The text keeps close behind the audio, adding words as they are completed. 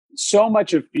so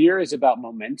much of fear is about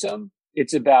momentum.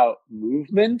 It's about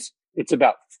movement. It's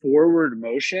about forward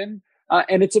motion.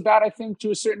 And it's about, I think,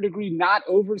 to a certain degree, not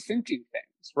overthinking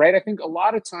things, right? I think a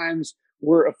lot of times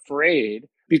we're afraid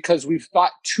because we've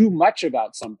thought too much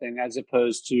about something as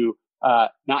opposed to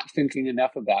not thinking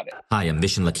enough about it. Hi, I'm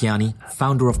Vishen Lakhiani,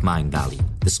 founder of Mindvalley,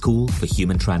 the School for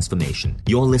Human Transformation.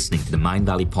 You're listening to the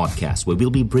Mindvalley podcast, where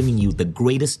we'll be bringing you the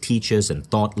greatest teachers and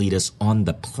thought leaders on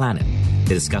the planet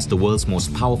to discuss the world's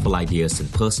most powerful ideas in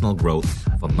personal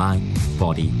growth for mind,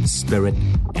 body, spirit,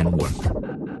 and work.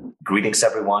 Greetings,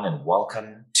 everyone, and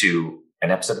welcome to an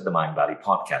episode of the Mindvalley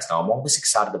podcast. Now, I'm always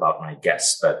excited about my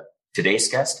guests, but today's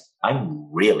guest,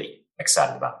 I'm really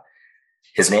excited about.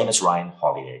 His name is Ryan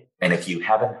Holiday. And if you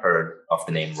haven't heard of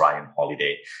the name Ryan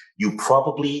Holiday, you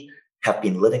probably have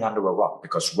been living under a rock,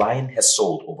 because Ryan has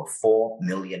sold over 4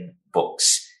 million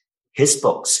books. His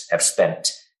books have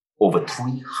spent over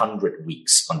 300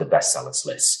 weeks on the bestsellers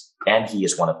list. And he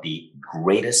is one of the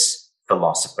greatest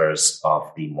philosophers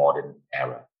of the modern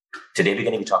era. Today, we're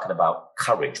going to be talking about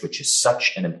courage, which is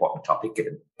such an important topic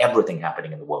given everything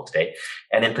happening in the world today.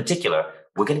 And in particular,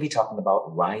 we're going to be talking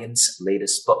about Ryan's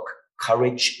latest book,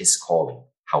 Courage is Calling,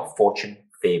 How Fortune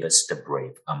Favors the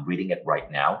Brave. I'm reading it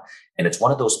right now. And it's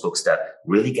one of those books that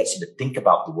really gets you to think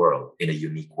about the world in a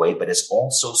unique way, but it's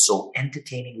also so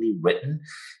entertainingly written.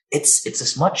 It's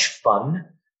as much fun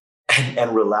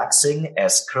and relaxing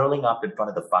as curling up in front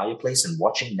of the fireplace and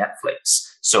watching Netflix.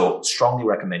 So strongly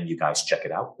recommend you guys check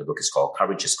it out. The book is called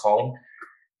Courage is Calling.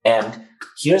 And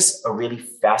here's a really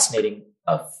fascinating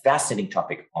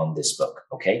topic on this book.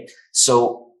 Okay.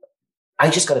 So I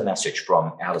just got a message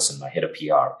from Allison, my head of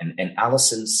PR, and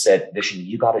Allison said, Vishen,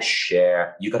 you got to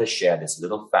share this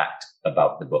little fact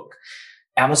about the book.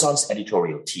 Amazon's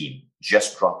editorial team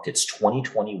just dropped its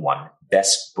 2021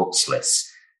 best books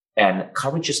list, and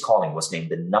Courage is Calling was named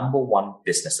the #1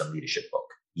 business and leadership book.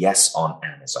 Yes, on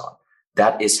Amazon.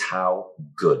 That is how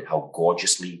good, how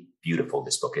gorgeously beautiful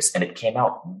this book is. And it came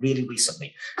out really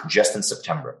recently, just in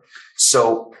September.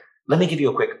 So let me give you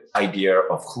a quick idea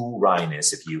of who Ryan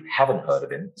is if you haven't heard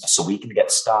of him, so we can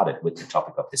get started with the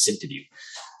topic of this interview.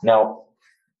 Now,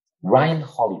 Ryan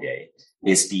Holiday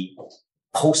is the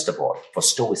poster boy for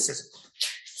Stoicism.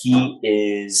 He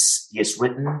has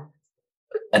written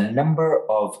a number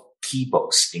of key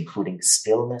books, including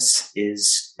Stillness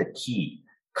is the Key.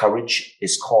 Courage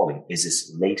is Calling is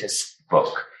his latest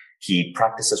book. He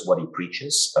practices what he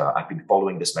preaches. I've been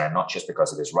following this man not just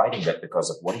because of his writing, but because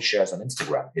of what he shares on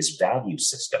Instagram, his value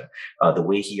system, the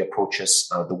way he approaches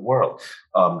the world,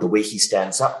 the way he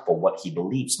stands up for what he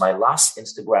believes. My last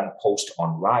Instagram post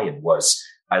on Ryan was,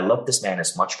 I love this man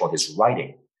as much for his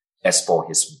writing as for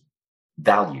his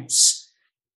values.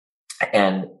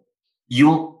 And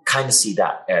you'll kind of see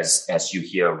that as you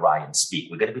hear Ryan speak.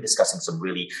 We're going to be discussing some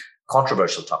really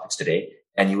controversial topics today,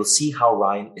 and you will see how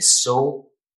Ryan is so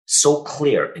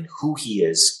clear in who he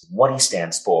is, what he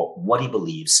stands for, what he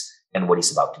believes, and what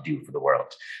he's about to do for the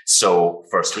world. So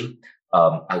firstly,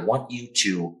 I want you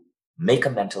to make a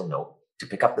mental note to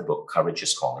pick up the book, Courage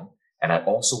is Calling. And I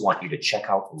also want you to check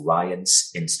out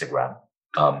Ryan's Instagram.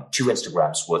 2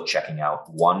 Instagrams worth checking out.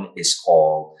 One is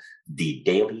called The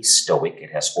Daily Stoic.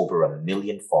 It has over 1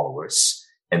 million followers.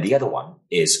 And the other one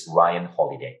is Ryan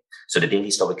Holiday. So The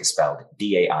Daily Stoic is spelled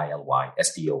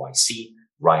DAILYSTOIC.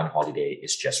 Ryan Holiday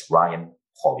is just Ryan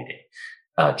Holiday.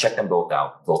 Check them both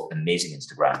out, both amazing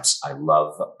Instagrams. I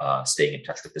love staying in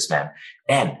touch with this man.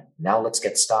 And now let's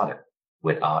get started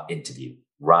with our interview.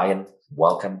 Ryan,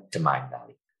 welcome to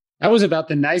Mindvalley. That was about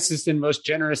the nicest and most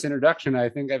generous introduction I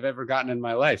think I've ever gotten in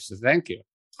my life. So thank you.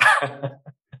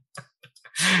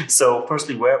 So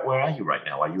firstly, where are you right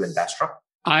now? Are you in Bastrop?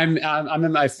 I'm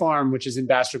in my farm, which is in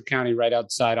Bastrop County, right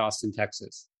outside Austin,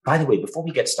 Texas. By the way, before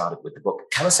we get started with the book,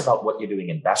 tell us about what you're doing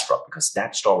in Bastrop, because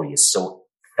that story is so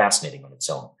fascinating on its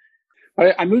own.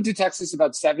 I moved to Texas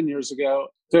about 7 years ago.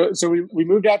 So we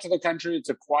moved out to the country. It's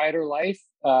a quieter life.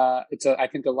 I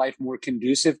think a life more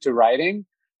conducive to writing.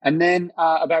 And then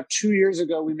about 2 years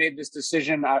ago, we made this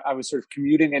decision. I was sort of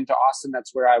commuting into Austin.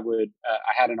 That's where I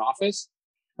had an office.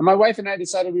 And my wife and I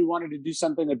decided we wanted to do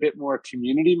something a bit more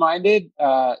community minded,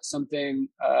 something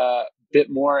a bit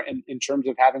more in terms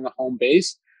of having a home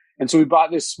base. And so we bought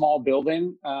this small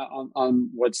building on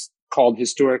what's called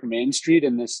Historic Main Street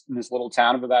in this little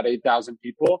town of about 8,000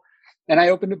 people. And I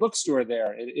opened a bookstore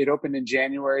there. It opened in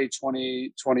January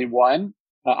 2021.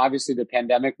 Obviously, the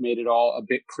pandemic made it all a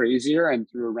bit crazier and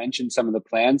threw a wrench in some of the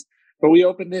plans. But we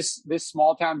opened this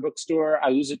small town bookstore. I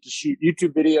use it to shoot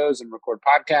YouTube videos and record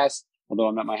podcasts, although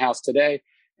I'm at my house today.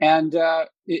 And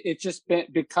it's just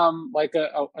become like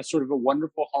a sort of a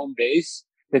wonderful home base.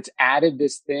 that's added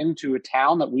this thing to a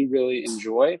town that we really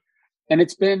enjoy. And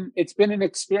it's been an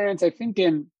experience. I think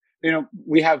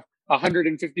we have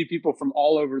 150 people from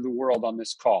all over the world on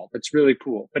this call. That's really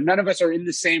cool. But none of us are in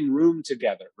the same room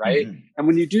together, right? Mm-hmm. And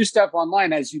when you do stuff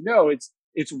online, as you know, it's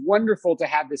wonderful to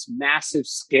have this massive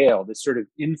scale, this sort of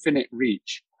infinite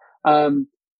reach. And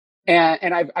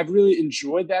I've really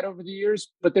enjoyed that over the years.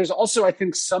 But there's also, I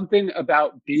think, something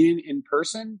about being in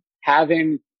person,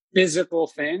 having physical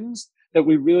things that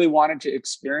we really wanted to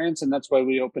experience. And that's why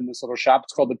we opened this little shop.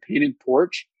 It's called the Painted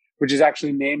Porch, which is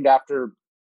actually named after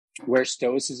where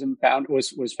Stoicism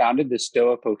was founded, the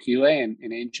Stoa Poikile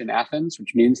in ancient Athens,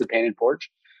 which means the painted porch.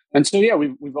 And so, yeah,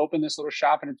 we've opened this little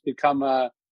shop, and it's become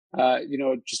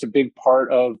just a big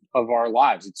part of our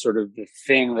lives. It's sort of the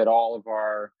thing that all of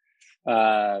our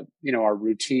our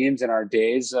routines and our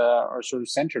days are sort of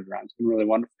centered around. It's been really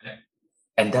wonderful.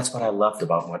 And that's what I loved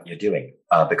about what you're doing,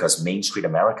 because Main Street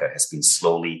America has been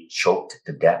slowly choked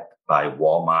to death by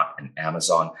Walmart and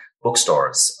Amazon.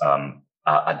 Bookstores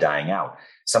are dying out.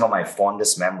 Some of my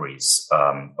fondest memories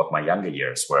of my younger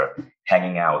years were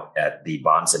hanging out at the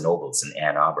Barnes and Nobles in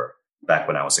Ann Arbor back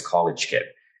when I was a college kid.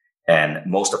 And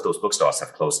most of those bookstores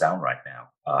have closed down right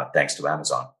now, thanks to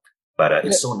Amazon. But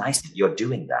it's so nice that you're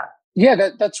doing that. Yeah,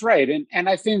 that's right. And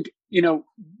I think,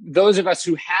 those of us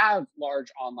who have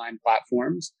large online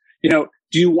platforms,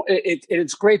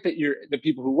 it's great that the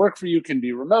people who work for you can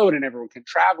be remote and everyone can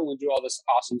travel and do all this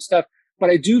awesome stuff. But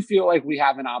I do feel like we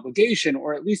have an obligation,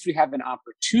 or at least we have an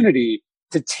opportunity,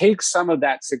 to take some of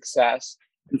that success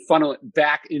and funnel it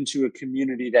back into a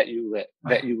community that you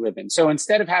live in. So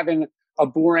instead of having a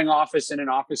boring office in an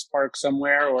office park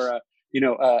somewhere, or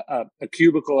a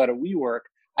cubicle at a WeWork,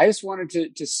 I just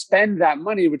wanted to spend that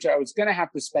money, which I was going to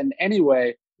have to spend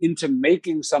anyway, into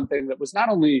making something that was not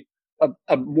only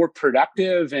a more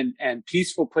productive and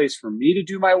peaceful place for me to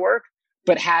do my work,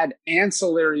 but had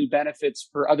ancillary benefits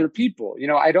for other people.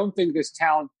 I don't think this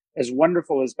town, as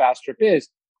wonderful as Bastrop is,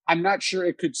 I'm not sure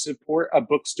it could support a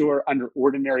bookstore under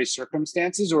ordinary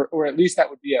circumstances, or at least that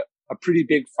would be a pretty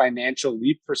big financial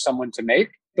leap for someone to make.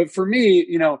 But for me,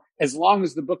 as long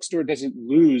as the bookstore doesn't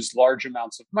lose large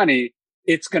amounts of money,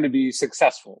 it's going to be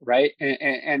successful, right?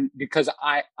 And because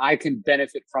I can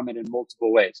benefit from it in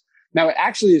multiple ways. Now, it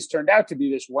actually has turned out to be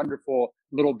this wonderful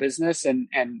little business and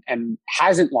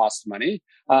hasn't lost money.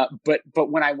 But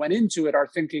when I went into it, our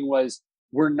thinking was,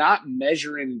 we're not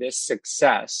measuring this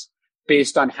success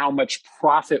based on how much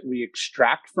profit we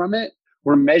extract from it.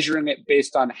 We're measuring it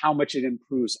based on how much it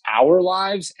improves our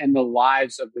lives and the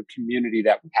lives of the community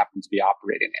that we happen to be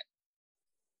operating in.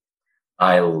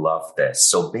 I love this.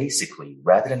 So basically,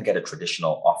 rather than get a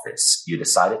traditional office, you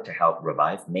decided to help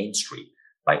revive Main Street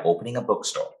by opening a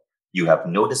bookstore. You have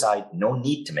no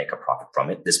need to make a profit from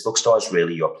it. This bookstore is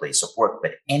really your place of work.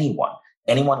 But anyone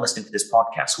listening to this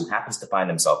podcast who happens to find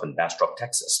themselves in Bastrop,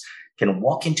 Texas, can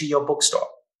walk into your bookstore,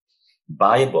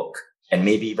 buy a book, and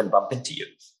maybe even bump into you.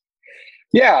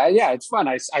 Yeah, it's fun.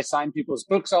 I sign people's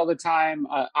books all the time.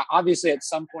 Obviously, at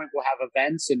some point, we'll have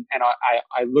events, and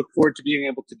I look forward to being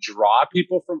able to draw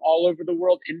people from all over the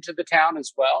world into the town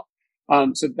as well.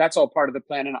 So that's all part of the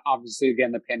plan. And obviously,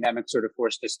 again, the pandemic sort of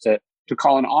forced us to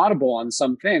call an audible on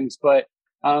some things. But,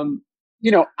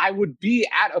 I would be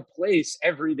at a place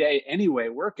every day anyway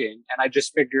working. And I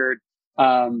just figured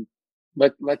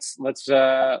let's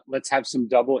have some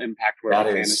double impact where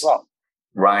we can as well.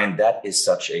 Ryan, that is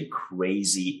such a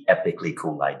crazy, epically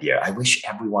cool idea. I wish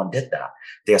everyone did that.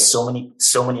 There are so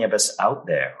many of us out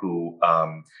there who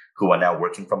are now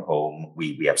working from home.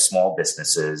 We have small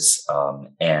businesses,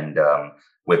 and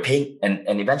we're paying,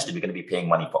 and eventually we're going to be paying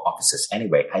money for offices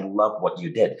anyway. I love what you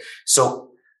did.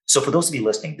 So for those of you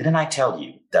listening, didn't I tell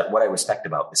you that what I respect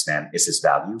about this man is his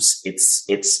values?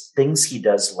 It's things he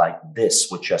does like this,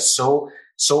 which are so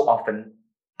often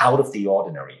out of the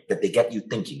ordinary, that they get you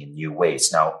thinking in new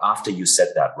ways. Now, after you said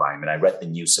that, Ryan, and I read the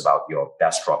news about your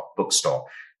Bastrop bookstore,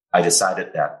 I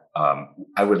decided that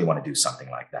I really want to do something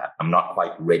like that. I'm not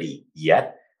quite ready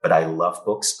yet, but I love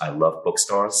books. I love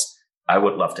bookstores. I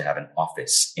would love to have an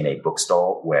office in a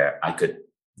bookstore where I could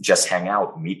just hang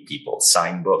out, meet people,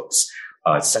 sign books.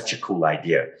 It's such a cool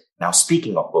idea. Now,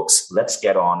 speaking of books, let's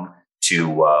get on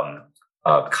to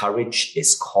Courage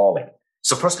is Calling.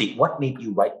 So firstly, what made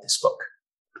you write this book?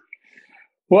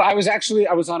 Well, I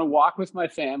was on a walk with my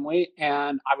family,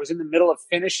 and I was in the middle of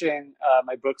finishing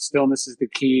my book, Stillness is the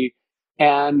Key.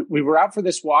 And we were out for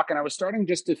this walk, and I was starting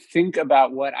just to think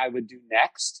about what I would do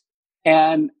next.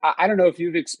 And I don't know if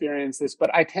you've experienced this, but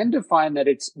I tend to find that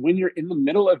it's when you're in the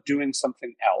middle of doing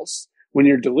something else, when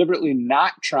you're deliberately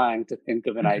not trying to think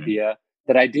of an idea,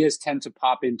 that ideas tend to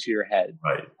pop into your head.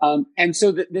 Right. And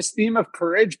so this theme of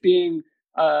courage being,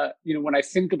 when I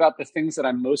think about the things that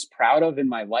I'm most proud of in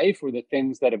my life or the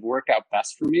things that have worked out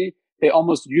best for me, they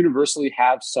almost universally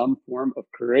have some form of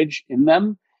courage in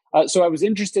them. So I was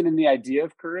interested in the idea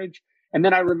of courage. And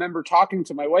then I remember talking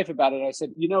to my wife about it. I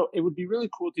said, it would be really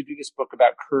cool to do this book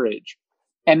about courage.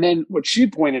 And then what she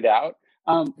pointed out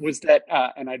was that,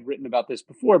 and I'd written about this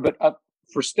before, but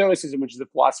for Stoicism, which is the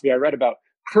philosophy I read about,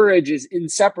 courage is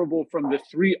inseparable from the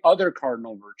three other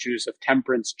cardinal virtues of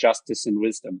temperance, justice, and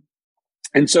wisdom.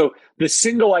 And so the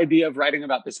single idea of writing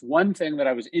about this one thing that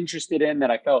I was interested in,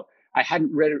 that I felt I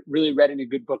hadn't really read any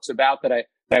good books about, that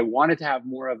I wanted to have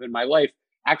more of in my life,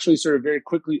 actually sort of very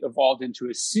quickly evolved into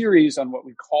a series on what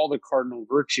we call the cardinal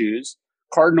virtues.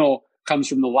 Cardinal comes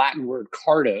from the Latin word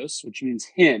cardus, which means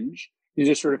hinge. These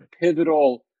are sort of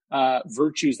pivotal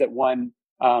virtues that one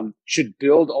should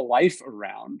build a life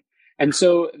around. And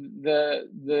so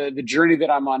the journey that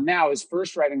I'm on now is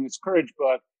first writing this courage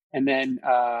book, and then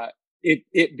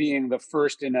it being the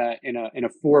first in a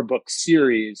 4-book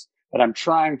series that I'm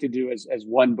trying to do as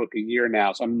one book a year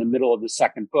now. So I'm in the middle of the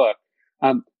second book.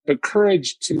 But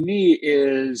courage to me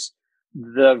is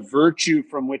the virtue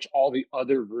from which all the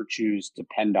other virtues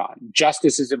depend on.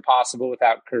 Justice is impossible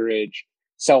without courage.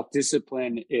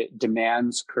 Self-discipline, it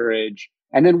demands courage.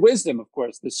 And then wisdom, of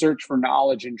course, the search for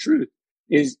knowledge and truth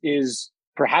is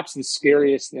perhaps the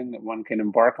scariest thing that one can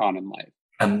embark on in life.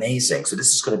 Amazing. So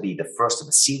this is going to be the first of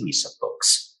a series of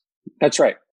books. That's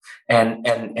right.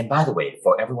 And by the way,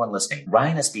 for everyone listening,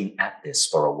 Ryan has been at this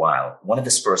for a while. One of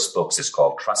his first books is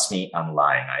called Trust Me, I'm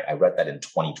Lying. I read that in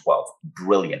 2012.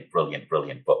 Brilliant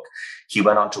book. He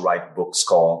went on to write books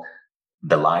called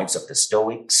The Lives of the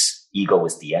Stoics, Ego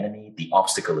is the Enemy, The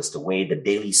Obstacle is the Way, The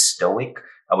Daily Stoic.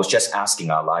 I was just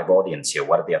asking our live audience here,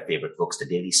 what are their favorite books? The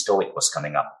Daily Stoic was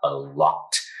coming up a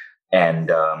lot. And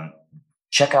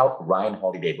check out Ryan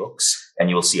Holiday Books, and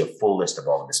you'll see a full list of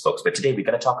all of his books. But today we're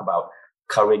going to talk about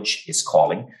Courage is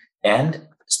Calling. And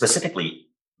specifically,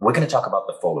 we're going to talk about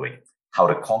the following: how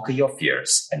to conquer your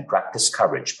fears and practice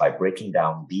courage by breaking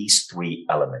down these 3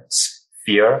 elements: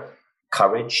 fear,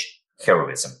 courage,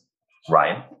 heroism.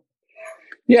 Ryan?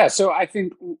 Yeah, so I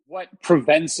think what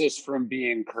prevents us from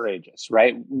being courageous,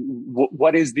 right?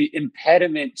 What is the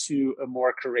impediment to a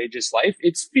more courageous life?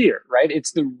 It's fear, right?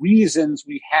 It's the reasons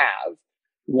we have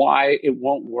why it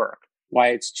won't work, why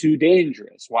it's too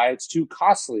dangerous, why it's too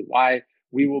costly, why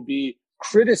we will be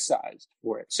criticized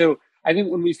for it. So I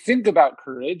think when we think about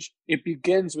courage, it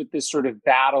begins with this sort of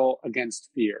battle against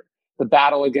fear, the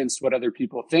battle against what other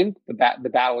people think, the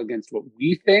battle against what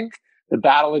we think, the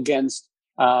battle against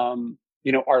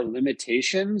our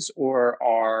limitations or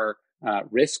our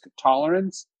risk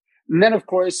tolerance. And then, of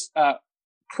course,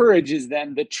 courage is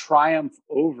then the triumph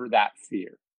over that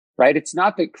fear, right? It's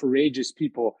not that courageous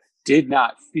people did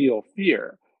not feel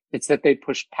fear. It's that they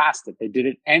pushed past it. They did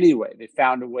it anyway. They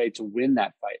found a way to win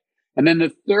that fight. And then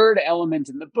the third element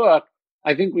in the book,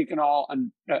 I think we can all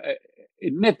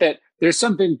admit that there's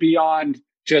something beyond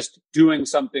just doing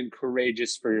something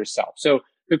courageous for yourself. So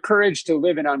the courage to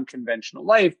live an unconventional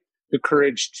life, the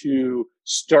courage to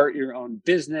start your own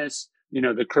business,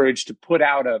 the courage to put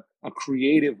out a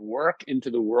creative work into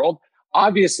the world.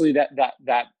 Obviously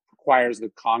that requires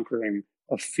the conquering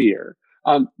of fear.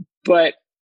 But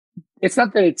it's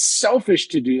not that it's selfish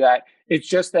to do that. It's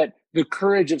just that the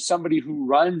courage of somebody who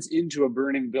runs into a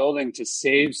burning building to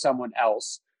save someone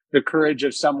else, the courage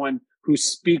of someone who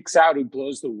speaks out, who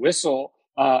blows the whistle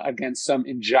against some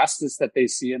injustice that they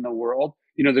see in the world,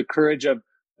 the courage of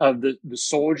the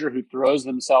soldier who throws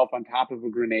themselves on top of a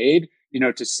grenade,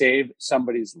 to save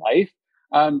somebody's life.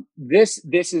 This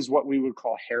is what we would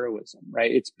call heroism,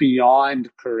 right? It's beyond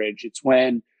courage. It's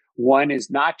when one is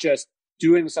not just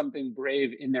doing something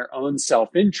brave in their own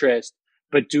self-interest,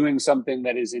 but doing something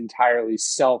that is entirely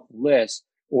selfless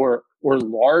or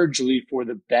largely for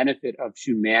the benefit of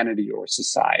humanity or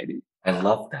society. I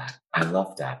love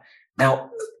that.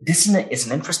 Now, this is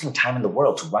an interesting time in the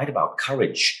world to write about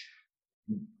courage.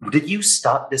 Did you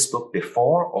start this book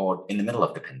before or in the middle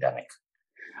of the pandemic?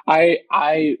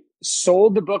 I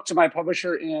sold the book to my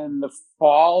publisher in the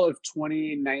fall of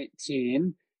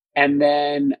 2019. And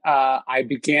then I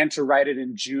began to write it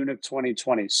in June of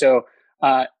 2020. So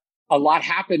a lot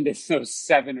happened in those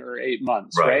 7 or 8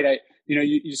 months, right?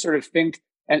 You sort of think,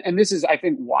 and this is, I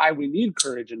think, why we need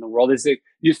courage in the world, is that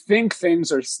you think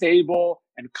things are stable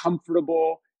and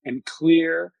comfortable and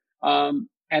clear. And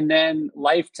then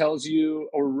life tells you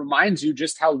or reminds you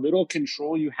just how little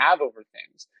control you have over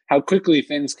things, how quickly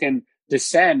things can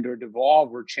descend or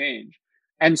devolve or change.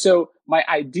 And so my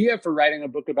idea for writing a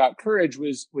book about courage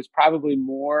was probably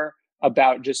more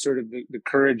about just sort of the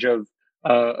courage of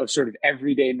sort of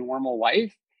everyday normal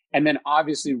life. And then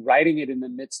obviously writing it in the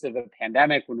midst of a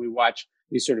pandemic when we watch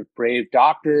these sort of brave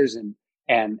doctors and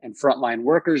frontline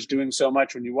workers doing so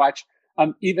much, when you watch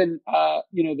even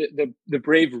the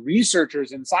brave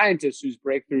researchers and scientists whose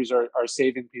breakthroughs are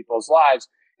saving people's lives.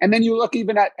 And then you look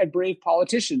even at brave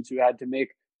politicians who had to make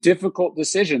difficult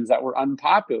decisions that were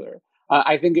unpopular.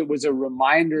 I think it was a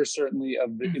reminder, certainly,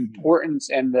 of the importance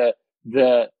and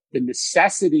the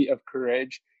necessity of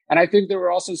courage. And I think there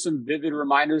were also some vivid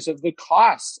reminders of the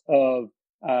cost of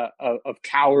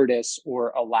cowardice or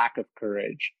a lack of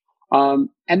courage. And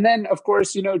then, of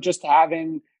course, just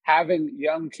having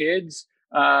young kids,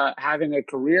 having a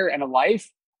career and a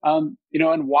life, and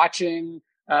watching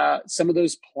some of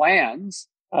those plans,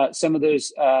 some of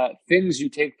those things you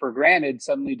take for granted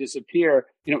suddenly disappear.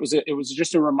 It was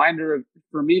just a reminder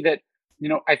for me that,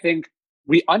 I think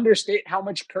we understate how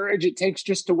much courage it takes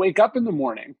just to wake up in the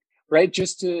morning, right?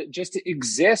 Just to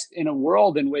exist in a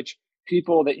world in which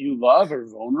people that you love are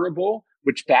vulnerable,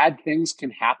 which bad things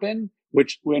can happen,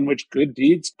 in which good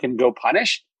deeds can go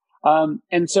punished.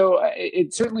 And so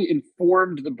it certainly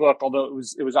informed the book, although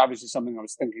it was obviously something I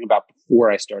was thinking about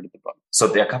before I started the book. So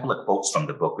there are a couple of quotes from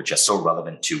the book which are so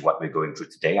relevant to what we're going through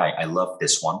today. I love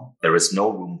this one. There is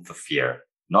no room for fear,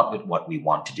 not with what we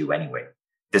want to do anyway.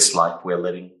 This life we're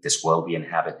living, this world we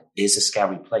inhabit, is a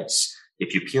scary place.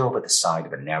 If you peer over the side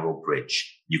of a narrow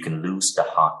bridge, you can lose the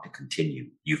heart to continue.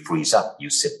 You freeze up, you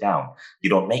sit down. You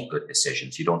don't make good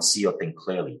decisions. You don't see or think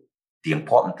clearly. The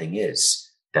important thing is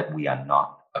that we are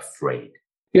not afraid.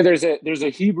 Yeah, there's a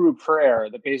Hebrew prayer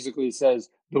that basically says,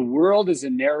 the world is a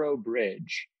narrow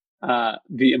bridge.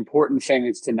 The important thing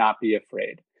is to not be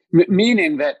afraid.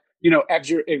 Meaning that,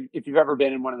 if you've ever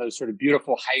been in one of those sort of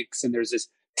beautiful hikes and there's this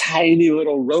tiny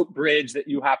little rope bridge that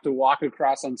you have to walk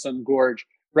across on some gorge,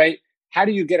 right? How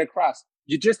do you get across?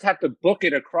 You just have to book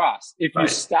it across. If you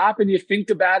stop and you think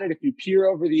about it, if you peer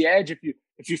over the edge, if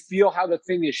you feel how the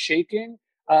thing is shaking,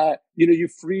 you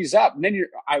freeze up, and then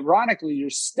you're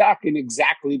stuck in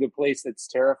exactly the place that's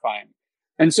terrifying.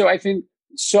 And so I think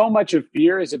so much of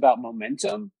fear is about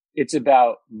momentum. It's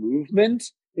about movement.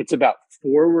 It's about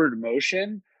forward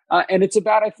motion. And it's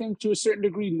about, I think, to a certain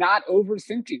degree, not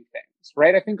overthinking things,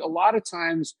 right? I think a lot of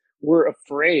times we're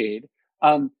afraid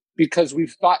because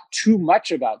we've thought too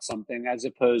much about something as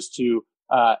opposed to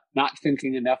not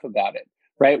thinking enough about it,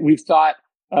 right? We've thought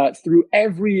through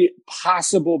every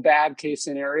possible bad case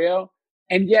scenario.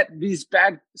 And yet these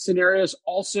bad scenarios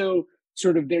also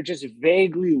they're just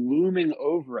vaguely looming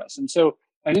over us. And so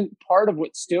I think part of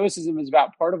what Stoicism is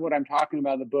about, part of what I'm talking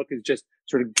about in the book is just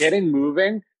sort of getting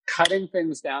moving, cutting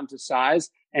things down to size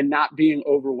and not being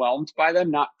overwhelmed by them,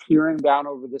 not peering down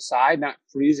over the side, not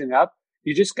freezing up.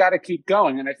 You just got to keep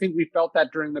going. And I think we felt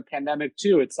that during the pandemic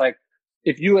too. It's like,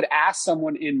 if you had asked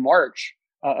someone in March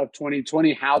of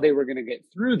 2020 how they were going to get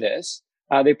through this,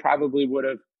 they probably would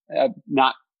have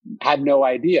had no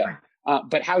idea.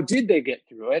 But how did they get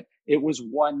through it? It was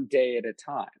one day at a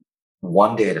time.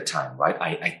 One day at a time, right?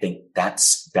 I think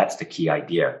that's the key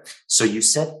idea. So you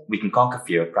said we can conquer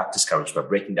fear, practice courage by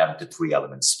breaking down into three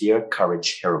elements: fear,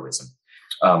 courage, heroism.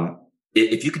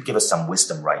 If you could give us some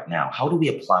wisdom right now, how do we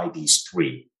apply these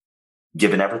three,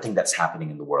 given everything that's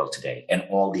happening in the world today and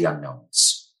all the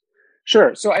unknowns?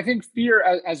 Sure. So I think fear,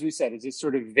 as we said, is this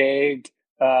sort of vague,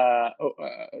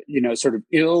 sort of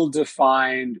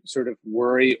ill-defined sort of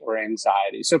worry or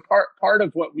anxiety. So part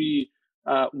of what we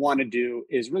want to do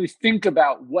is really think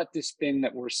about what this thing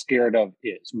that we're scared of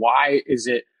is. Why is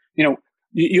it,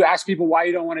 you ask people why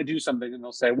you don't want to do something and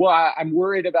they'll say, well, I'm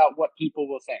worried about what people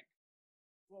will think.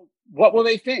 Well, what will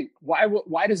they think?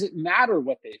 Why does it matter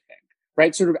what they think?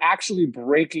 Right? Sort of actually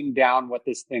breaking down what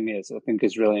this thing is, I think,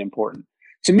 is really important.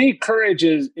 To me, courage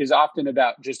is often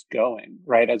about just going,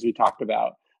 right? As we talked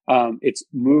about, it's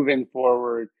moving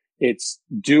forward. It's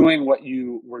doing what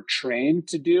you were trained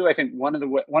to do. I think one of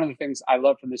the things I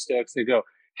love from the Stoics, they go,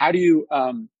 how do you,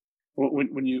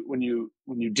 when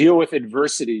you deal with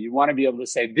adversity, you want to be able to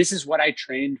say, this is what I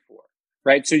trained for,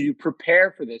 right? So you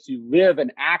prepare for this. You live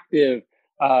an active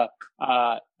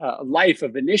life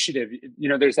of initiative.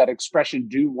 There's that expression,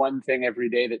 do one thing every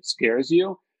day that scares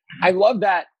you. I love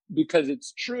that because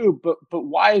it's true, but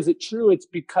why is it true? It's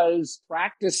because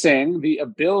practicing the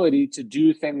ability to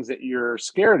do things that you're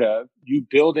scared of, you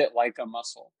build it like a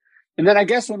muscle. And then I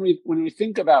guess when we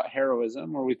think about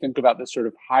heroism, or we think about this sort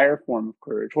of higher form of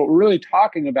courage, what we're really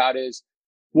talking about is,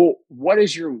 well, what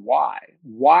is your why?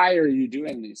 Why are you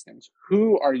doing these things?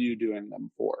 Who are you doing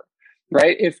them for?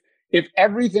 Right? If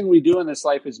everything we do in this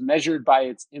life is measured by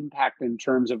its impact in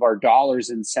terms of our dollars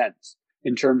and cents,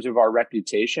 in terms of our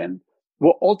reputation,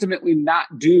 will ultimately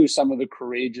not do some of the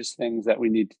courageous things that we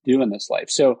need to do in this life.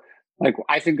 So like,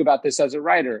 I think about this as a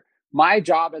writer. My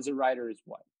job as a writer is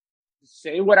what? To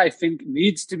say what I think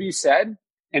needs to be said,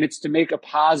 and it's to make a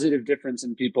positive difference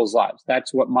in people's lives.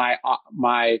 That's what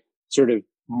my sort of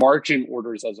marching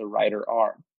orders as a writer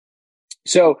are.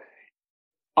 So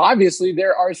obviously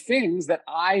there are things that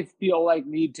I feel like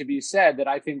need to be said that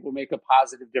I think will make a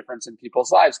positive difference in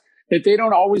people's lives that they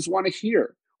don't always want to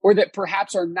hear, or that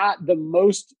perhaps are not the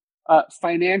most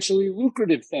financially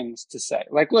lucrative things to say.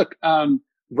 Like, look,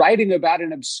 writing about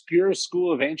an obscure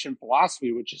school of ancient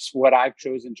philosophy, which is what I've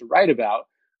chosen to write about,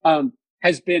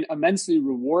 has been immensely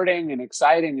rewarding and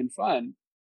exciting and fun.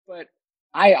 But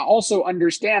I also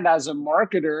understand as a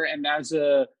marketer and as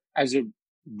a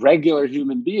regular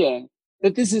human being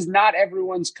that this is not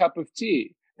everyone's cup of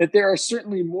tea, that there are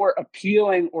certainly more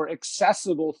appealing or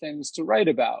accessible things to write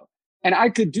about. And I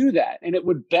could do that and it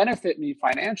would benefit me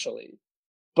financially.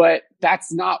 But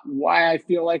that's not why I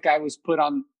feel like I was put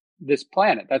on this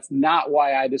planet. That's not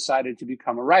why I decided to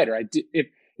become a writer.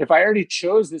 If I already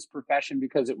chose this profession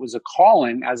because it was a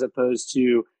calling as opposed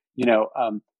to,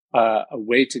 a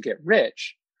way to get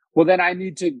rich, well, then I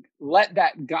need to let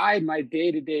that guide my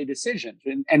day-to-day decisions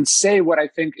and say what I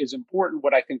think is important,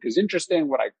 what I think is interesting,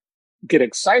 what I get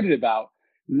excited about,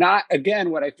 not, again,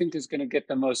 what I think is going to get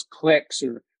the most clicks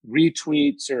or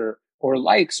retweets or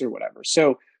likes or whatever.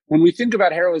 So when we think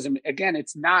about heroism, again,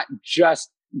 it's not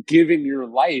just giving your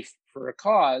life for a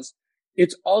cause.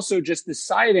 It's also just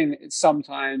deciding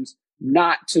sometimes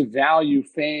not to value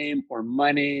fame or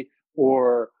money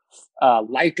or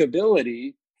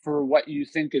likability for what you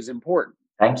think is important.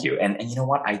 Thank you. And you know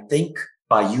what? I think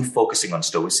by you focusing on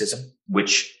Stoicism,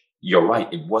 which you're right,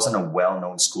 it wasn't a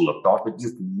well-known school of thought, but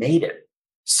you've made it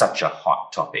such a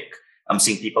hot topic. I'm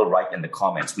seeing people write in the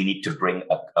comments, we need to bring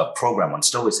a program on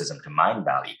Stoicism to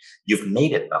Mindvalley. You've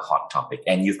made it a hot topic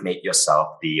and you've made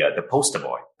yourself the poster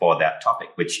boy for that topic,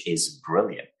 which is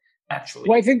brilliant, actually.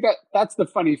 Well, I think that's the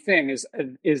funny thing is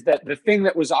that the thing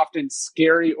that was often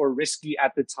scary or risky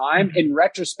at the time, in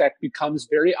retrospect, becomes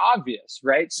very obvious,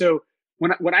 right? So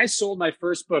when I sold my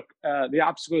first book, The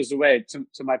Obstacle Is the Way,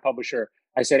 to my publisher,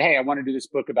 I said, hey, I want to do this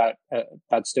book about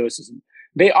Stoicism.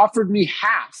 They offered me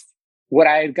half what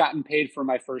I had gotten paid for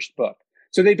my first book.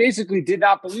 So they basically did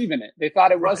not believe in it. They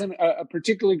thought it wasn't a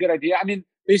particularly good idea. I mean,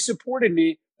 they supported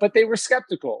me, but they were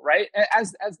skeptical, right?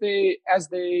 As they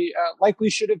likely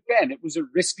should have been. It was a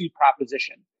risky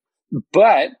proposition.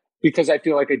 But because I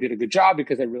feel like I did a good job,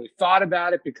 because I really thought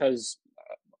about it, because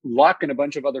luck and a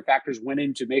bunch of other factors went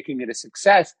into making it a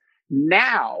success,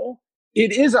 now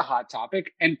it is a hot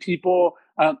topic, and people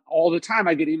all the time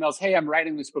I get emails, hey, I'm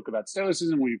writing this book about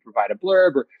Stoicism. Will you provide a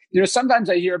blurb? Or, sometimes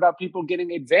I hear about people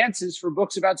getting advances for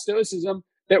books about Stoicism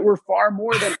that were far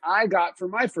more than I got for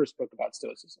my first book about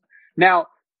Stoicism. Now,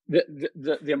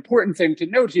 the important thing to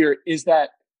note here is that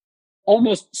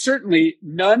almost certainly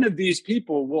none of these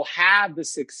people will have the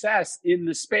success in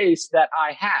the space that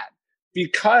I had,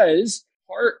 because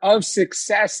part of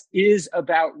success is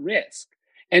about risk.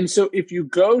 And so if you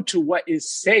go to what is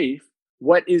safe,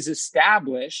 what is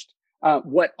established,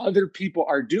 what other people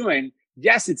are doing,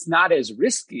 yes, it's not as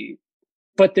risky,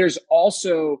 but there's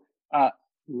also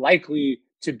likely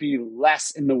to be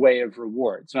less in the way of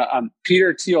rewards.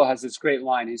 Peter Thiel has this great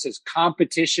line. He says,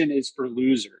 competition is for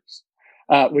losers,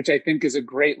 which I think is a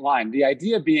great line. The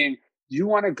idea being, you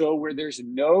want to go where there's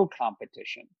no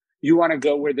competition. You want to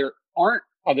go where there aren't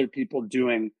other people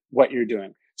doing what you're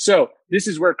doing. So this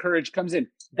is where courage comes in.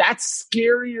 That's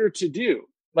scarier to do,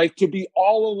 like to be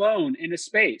all alone in a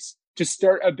space, to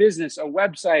start a business, a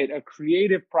website, a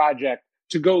creative project,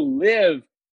 to go live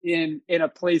in a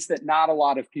place that not a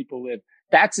lot of people live.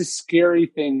 That's a scary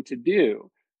thing to do.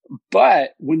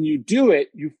 But when you do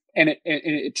it,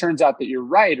 it turns out that you're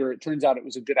right, or it turns out it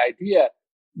was a good idea,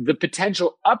 the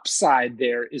potential upside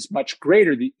there is much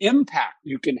greater. The impact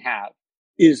you can have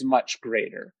is much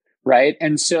greater, right?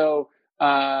 And so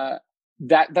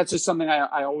that's just something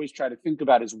I always try to think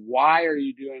about is, why are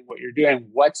you doing what you're doing?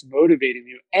 What's motivating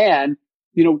you? And,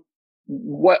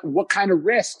 what kind of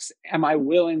risks am I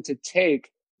willing to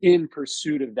take in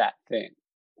pursuit of that thing?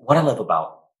 What I love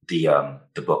about the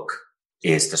book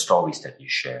is the stories that you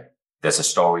share. There's a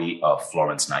story of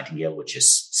Florence Nightingale, which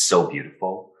is so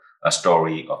beautiful. A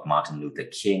story of Martin Luther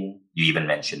King. You even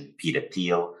mentioned Peter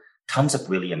Thiel. Tons of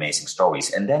really amazing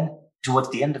stories. And then towards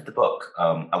the end of the book,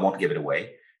 I won't give it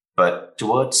away, but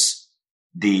towards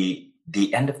the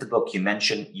end of the book, you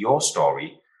mentioned your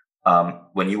story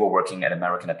when you were working at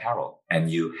American Apparel,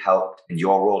 and you helped in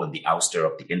your role in the ouster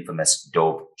of the infamous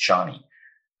Dov Charney.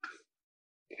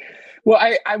 Well,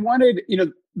 I wanted,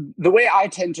 the way I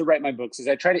tend to write my books is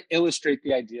I try to illustrate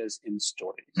the ideas in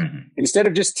stories. Mm-hmm. Instead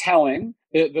of just telling.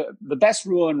 The best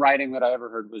rule in writing that I ever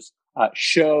heard was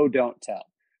show, don't tell.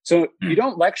 So you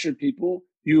don't lecture people,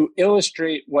 you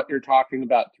illustrate what you're talking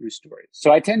about through stories.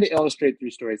 So I tend to illustrate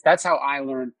through stories. That's how I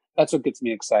learn. That's what gets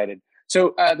me excited.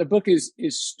 So the book is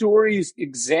stories,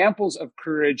 examples of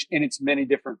courage in its many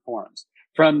different forms.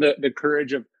 From the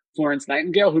courage of Florence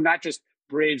Nightingale, who not just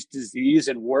braves disease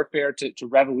and warfare to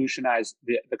revolutionize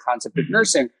the concept of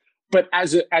nursing, but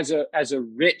as a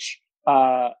rich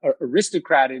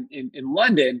aristocrat in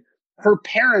London, her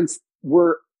parents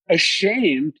were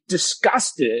ashamed,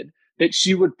 disgusted that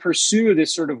she would pursue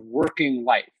this sort of working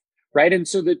life, right? And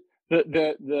so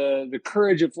the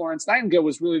courage of Florence Nightingale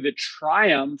was really the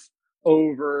triumph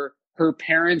over her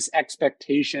parents'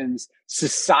 expectations,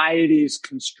 society's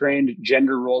constrained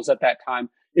gender roles at that time.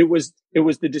 It was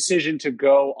the decision to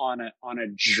go on a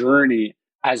journey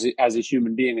as a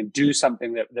human being and do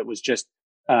something that was just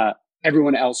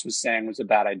everyone else was saying was a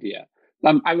bad idea.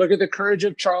 I look at the courage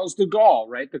of Charles de Gaulle,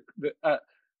 right?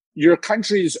 Your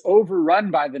country is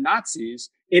overrun by the Nazis.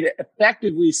 It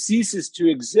effectively ceases to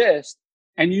exist,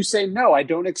 and you say, no, I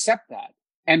don't accept that.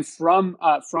 And from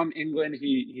England,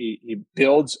 he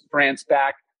builds France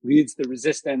back, leads the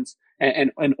resistance,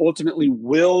 and ultimately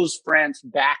wills France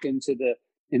back into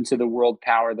the world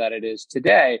power that it is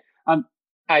today.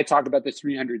 I talk about the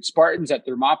 300 Spartans at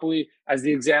Thermopylae as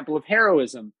the example of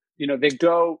heroism. They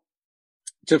go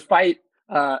to fight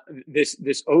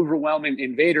this overwhelming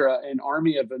invader, an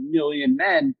army of 1 million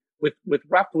men with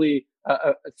roughly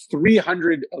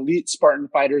 300 elite Spartan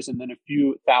fighters and then a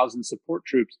few thousand support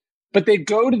troops. But they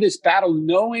go to this battle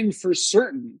knowing for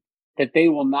certain that they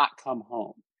will not come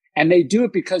home. And they do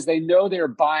it because they know they're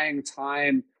buying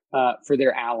time for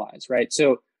their allies, right?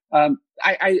 So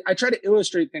I try to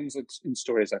illustrate things in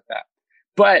stories like that.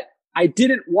 But I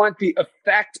didn't want the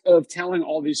effect of telling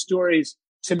all these stories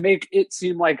to make it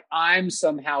seem like I'm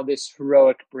somehow this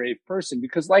heroic, brave person,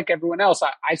 because like everyone else,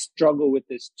 I struggle with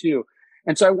this too.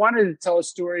 And so I wanted to tell a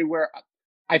story where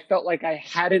I felt like I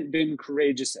hadn't been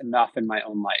courageous enough in my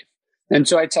own life. And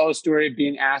so I tell a story of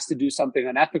being asked to do something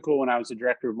unethical when I was a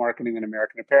director of marketing in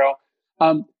American Apparel.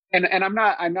 And I'm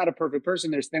not a perfect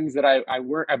person. There's things that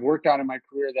I've worked on in my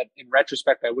career that in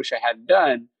retrospect, I wish I hadn't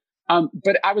done.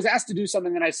 But I was asked to do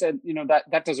something and I said,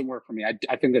 that doesn't work for me.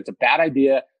 I think that's a bad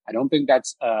idea. I don't think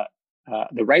that's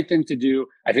the right thing to do.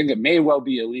 I think it may well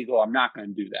be illegal. I'm not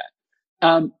going to do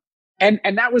that.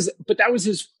 And that was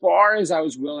as far as I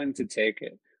was willing to take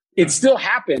it. It still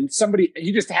happened.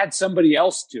 He just had somebody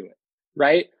else do it.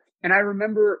 Right. And I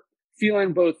remember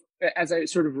feeling both, as I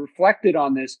sort of reflected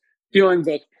on this, feeling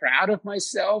both proud of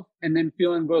myself and then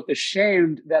feeling both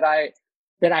ashamed that I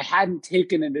hadn't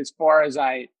taken it as far as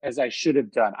I should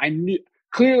have done. I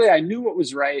knew what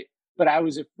was right, but I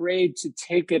was afraid to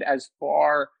take it as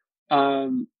far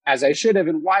as I should have.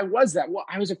 And why was that? Well,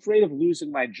 I was afraid of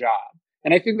losing my job.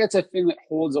 And I think that's a thing that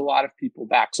holds a lot of people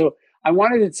back. So I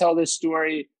wanted to tell this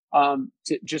story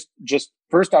to just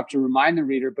first off to remind the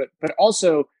reader, but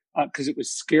also because it was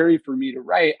scary for me to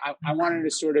write. I wanted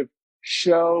to sort of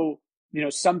show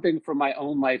something from my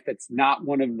own life that's not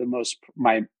one of the most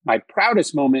my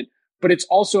proudest moment, but it's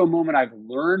also a moment I've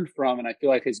learned from, and I feel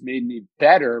like has made me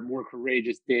better, more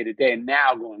courageous day to day, and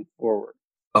now going forward.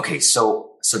 Okay,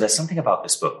 so there's something about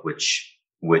this book which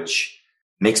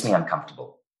makes me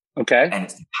uncomfortable. Okay, and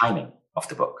it's the timing of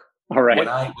the book. All right. When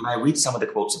I read some of the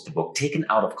quotes of the book taken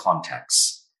out of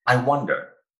context, I wonder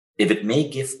if it may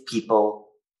give people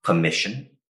permission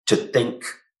to think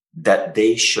that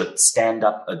they should stand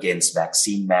up against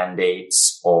vaccine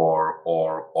mandates or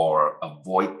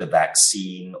avoid the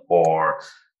vaccine or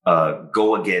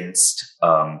go against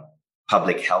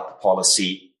public health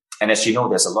policy. And as you know,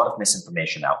 there's a lot of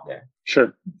misinformation out there.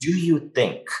 Sure. Do you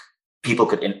think people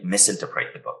could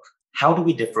misinterpret the book? How do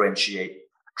we differentiate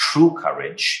true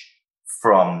courage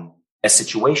from a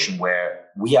situation where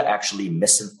we are actually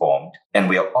misinformed and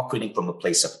we are operating from a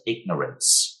place of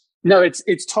ignorance? No,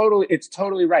 it's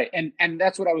totally right. And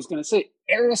that's what I was going to say.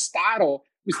 Aristotle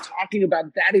was talking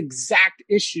about that exact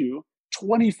issue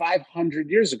 2,500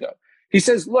 years ago. He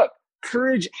says, look,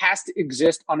 courage has to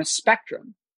exist on a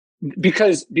spectrum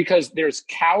because there's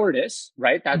cowardice,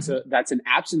 right? That's an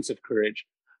absence of courage.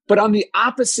 But on the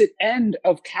opposite end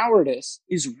of cowardice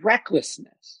is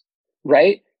recklessness,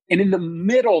 right? And in the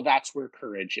middle, that's where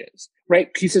courage is, right?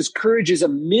 He says courage is a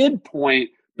midpoint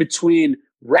between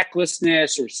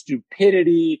recklessness or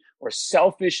stupidity or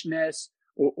selfishness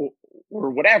or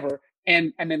whatever,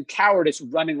 and then cowardice,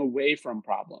 running away from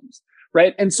problems,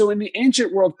 right? And so in the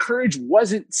ancient world, courage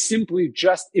wasn't simply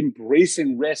just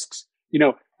embracing risks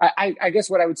I guess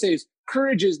what I would say is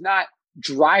courage is not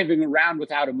driving around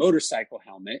without a motorcycle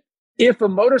helmet. If a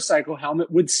motorcycle helmet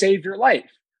would save your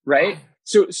life, right?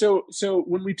 So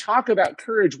when we talk about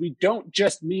courage, we don't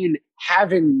just mean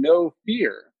having no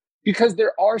fear, because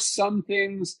there are some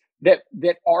things that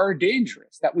are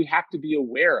dangerous that we have to be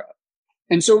aware of.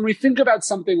 And so when we think about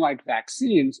something like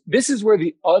vaccines, this is where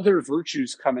the other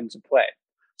virtues come into play.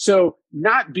 So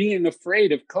not being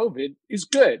afraid of COVID is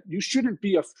good. You shouldn't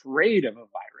be afraid of a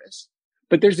virus,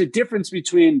 but there's a difference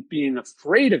between being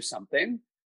afraid of something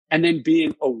and then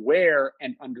being aware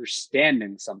and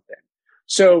understanding something.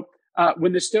 So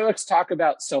when the Stoics talk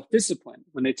about self-discipline,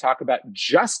 when they talk about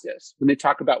justice, when they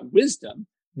talk about wisdom,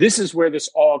 this is where this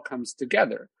all comes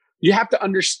together. You have to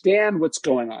understand what's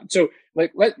going on. So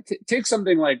like, take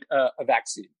something like a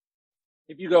vaccine.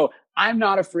 If you go, I'm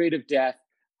not afraid of death,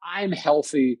 I'm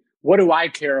healthy, what do I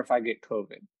care if I get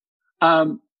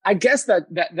COVID? I guess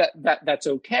that's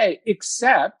okay,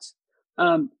 except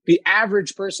the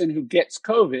average person who gets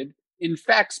COVID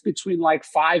infects between like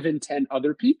 5 and 10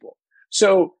 other people.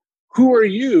 So who are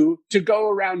you to go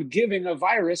around giving a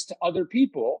virus to other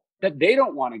people that they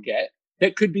don't want to get,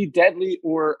 that could be deadly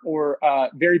or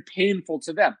very painful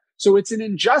to them? So it's an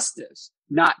injustice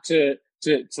not to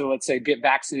let's say get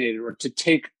vaccinated or to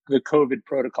take the COVID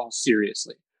protocol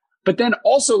seriously. But then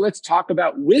also let's talk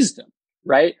about wisdom,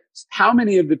 right? How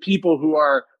many of the people who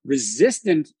are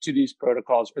resistant to these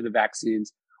protocols or the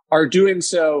vaccines are doing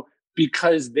so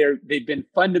because they've been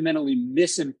fundamentally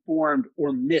misinformed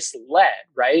or misled,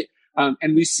 right?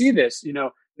 And we see this, in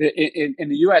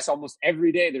the US almost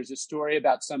every day. There's a story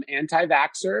about some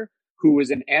anti-vaxxer who was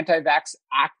an anti-vax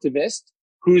activist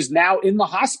who's now in the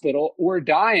hospital or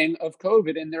dying of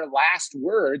COVID, and their last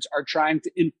words are trying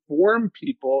to inform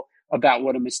people about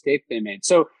what a mistake they made.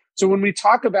 So when we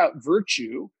talk about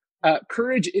virtue,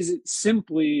 courage isn't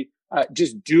simply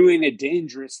just doing a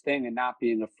dangerous thing and not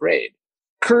being afraid.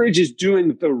 Courage is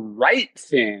doing the right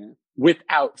thing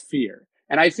without fear.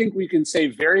 And I think we can say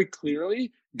very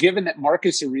clearly, given that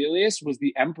Marcus Aurelius was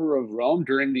the emperor of Rome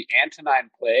during the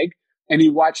Antonine Plague, and he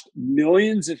watched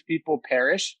millions of people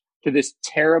perish to this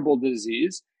terrible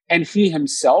disease, and he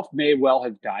himself may well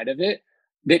have died of it,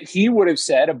 that he would have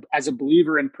said, as a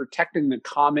believer in protecting the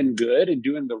common good and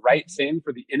doing the right thing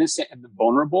for the innocent and the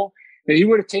vulnerable, that he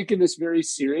would have taken this very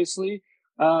seriously,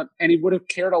 and he would have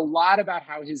cared a lot about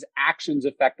how his actions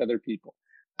affect other people.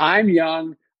 I'm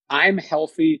young, I'm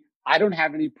healthy, I don't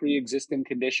have any pre-existing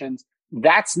conditions.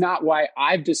 That's not why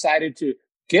I've decided to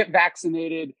get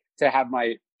vaccinated, to have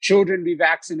my children be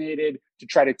vaccinated, to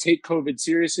try to take COVID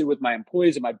seriously with my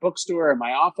employees at my bookstore or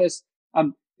my office.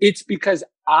 It's because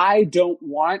I don't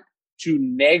want to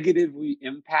negatively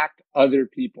impact other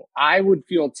people. I would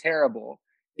feel terrible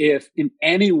if in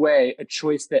any way a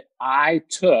choice that I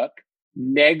took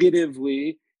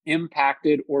negatively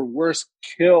impacted or worse,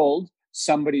 killed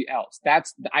somebody else.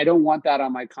 I don't want that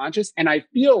on my conscience. And I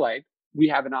feel like we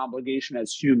have an obligation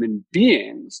as human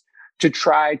beings to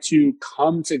try to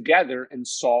come together and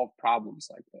solve problems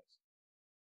like this.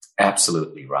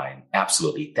 Absolutely, Ryan.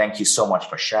 Absolutely. Thank you so much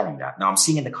for sharing that. Now, I'm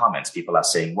seeing in the comments, people are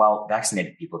saying, well,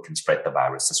 vaccinated people can spread the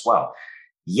virus as well.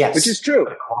 Yes. Which is true.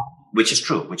 Which is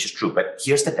true. But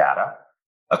here's the data.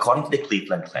 According to the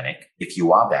Cleveland Clinic, if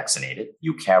you are vaccinated,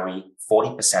 you carry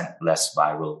 40% less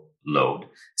viral load,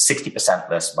 60%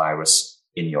 less virus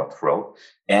in your throat,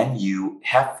 and you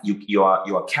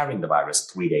are carrying the virus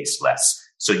 3 days less.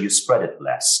 So you spread it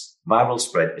less. Viral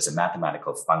spread is a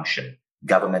mathematical function.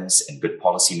 Governments and good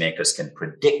policymakers can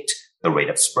predict the rate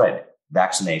of spread.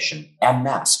 Vaccination and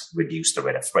mask reduce the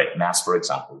rate of spread. Mask, for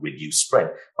example, reduce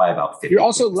spread by about 50%. You're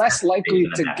also less likely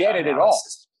to get it at all.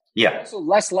 Yeah. You're also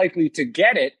less likely to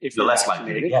get it if you're less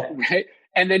likely to get it. Right?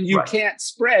 And then you can't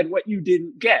spread what you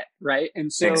didn't get, right?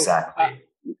 And so exactly.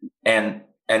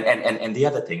 And the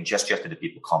other thing, just to the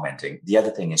people commenting, the other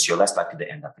thing is you're less likely to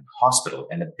end up in hospital.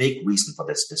 And a big reason for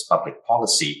this public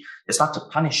policy is not to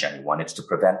punish anyone. It's to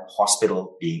prevent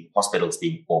hospitals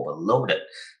being overloaded,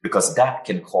 because that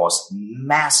can cause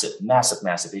massive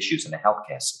issues in the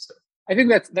healthcare system. I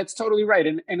think that's totally right.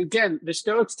 And again, the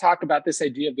Stoics talk about this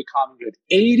idea of the common good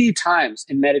 80 times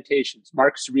in Meditations.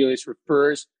 Marcus Aurelius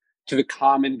refers to the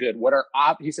common good.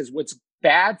 He says, what's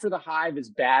bad for the hive is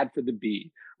bad for the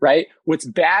bee, right? What's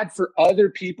bad for other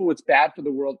people, what's bad for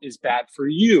the world is bad for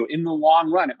you in the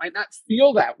long run. It might not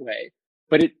feel that way,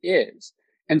 but it is.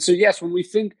 And so, yes, when we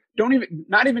think,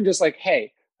 not even just like,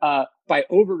 hey, by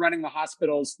overrunning the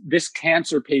hospitals, this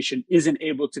cancer patient isn't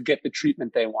able to get the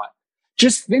treatment they want.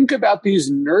 Just think about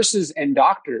these nurses and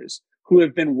doctors who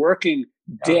have been working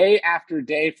day after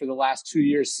day for the last 2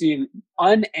 years, seeing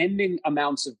unending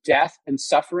amounts of death and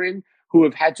suffering, who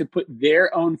have had to put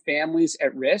their own families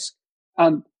at risk.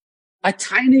 A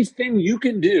tiny thing you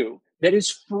can do that is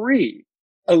free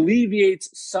alleviates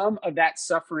some of that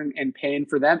suffering and pain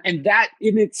for them. And that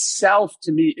in itself,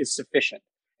 to me, is sufficient.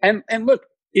 And look,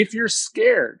 if you're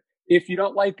scared, if you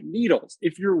don't like needles,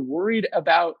 if you're worried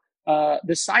about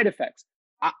the side effects,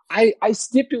 I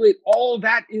stipulate all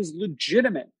that is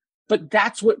legitimate. But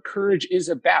that's what courage is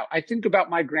about. I think about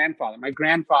my grandfather. My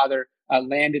grandfather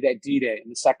landed at D-Day in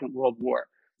the Second World War.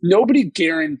 Nobody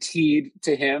guaranteed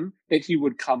to him that he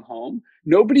would come home.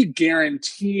 Nobody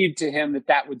guaranteed to him that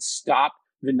that would stop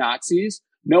the Nazis.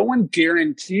 No one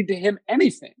guaranteed to him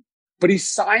anything. But he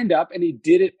signed up and he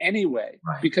did it anyway,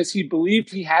 right, because he believed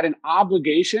he had an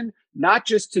obligation, not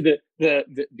just to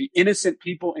the innocent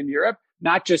people in Europe,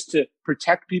 not just to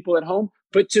protect people at home,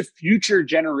 but to future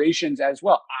generations as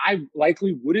well. I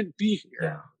likely wouldn't be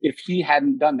here if he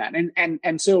hadn't done that.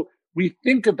 And so we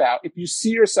think about, if you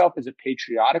see yourself as a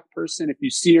patriotic person, if you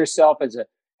see yourself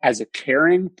as a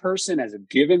caring person, as a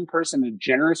giving person, a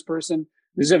generous person,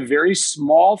 this is a very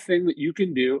small thing that you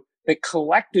can do that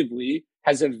collectively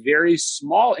has a very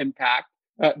small impact,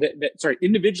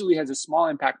 individually has a small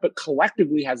impact, but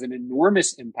collectively has an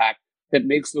enormous impact that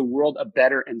makes the world a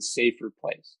better and safer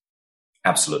place.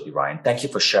 Absolutely, Ryan. Thank you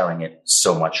for sharing it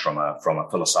so much from a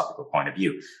philosophical point of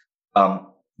view.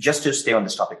 Just to stay on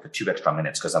this topic for 2 extra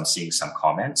minutes, because I'm seeing some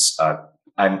comments.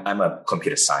 I'm a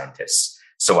computer scientist,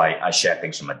 so I share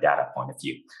things from a data point of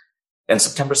view. On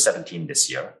September 17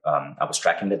 this year, I was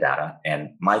tracking the data,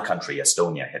 and my country,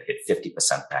 Estonia, had hit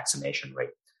 50% vaccination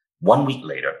rate. 1 week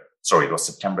later, it was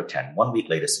September 10. 1 week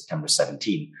later, September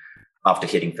 17, after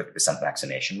hitting 50%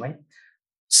 vaccination rate,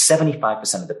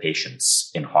 75% of the patients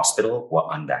in hospital were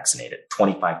unvaccinated.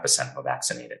 25% were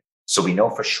vaccinated. So we know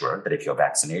for sure that if you're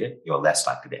vaccinated, you're less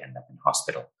likely to end up in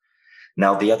hospital.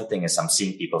 Now, the other thing is I'm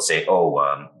seeing people say,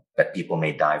 that people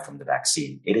may die from the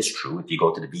vaccine. It is true. If you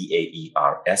go to the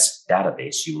VAERS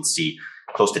database, you will see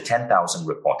close to 10,000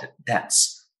 reported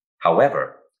deaths.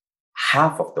 However,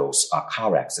 half of those are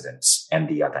car accidents and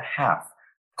the other half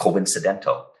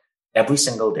coincidental. Every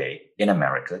single day in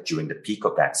America during the peak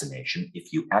of vaccination,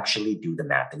 if you actually do the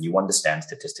math and you understand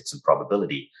statistics and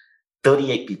probability,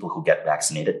 38 people who get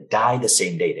vaccinated die the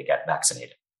same day they get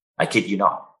vaccinated. I kid you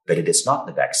not. But it is not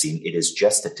the vaccine. It is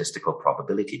just statistical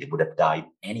probability. They would have died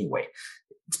anyway.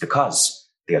 It's because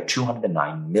there are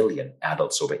 209 million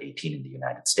adults over 18 in the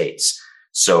United States.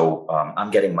 So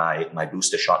I'm getting my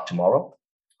booster shot tomorrow.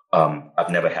 I've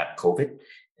never had COVID.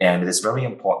 And it is very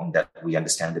important that we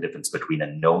understand the difference between a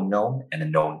known and a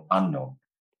known unknown.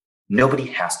 Nobody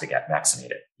has to get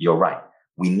vaccinated. You're right.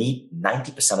 We need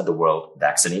 90% of the world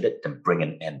vaccinated to bring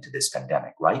an end to this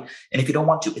pandemic, right? And if you don't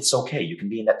want to, it's okay. You can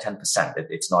be in that 10%.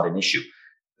 It's not an issue.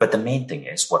 But the main thing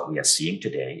is what we are seeing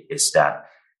today is that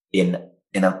in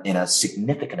a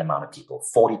significant amount of people,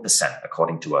 40%,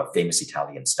 according to a famous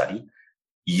Italian study,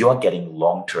 you're getting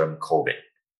long-term COVID.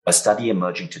 A study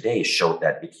emerging today showed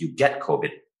that if you get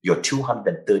COVID, your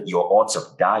odds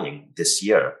of dying this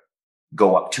year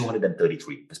go up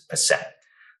 233%.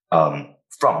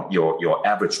 From your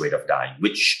average rate of dying,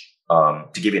 which, to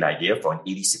give you an idea, for an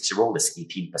 86-year-old is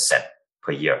 18%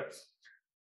 per year.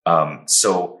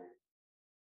 So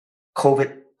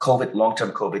COVID,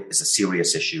 long-term COVID is a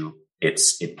serious issue.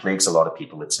 It plagues a lot of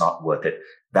people. It's not worth it.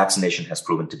 Vaccination has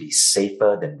proven to be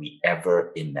safer than we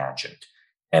ever imagined.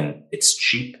 And it's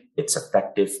cheap, it's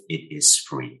effective, it is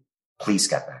free. Please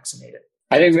get vaccinated.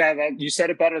 I think that you said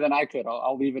it better than I could.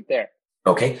 I'll leave it there.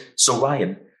 Okay. So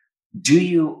Ryan,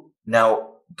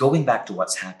 now, going back to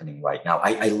what's happening right now,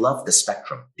 I love the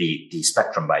spectrum, the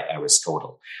spectrum by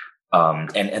Aristotle.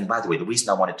 And by the way, the reason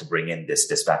I wanted to bring in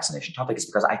this vaccination topic is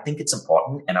because I think it's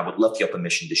important, and I would love your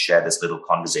permission to share this little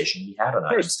conversation we had on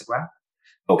our Instagram.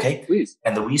 Okay? Please.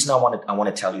 And the reason I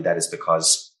want to tell you that is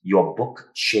because your book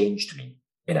changed me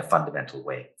in a fundamental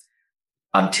way.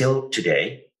 Until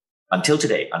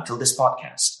this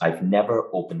podcast, I've never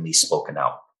openly spoken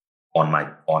out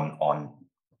on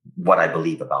what I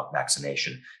believe about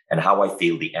vaccination and how I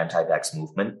feel the anti-vax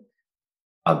movement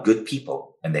are good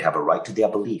people and they have a right to their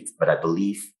belief, but I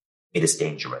believe it is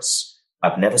dangerous.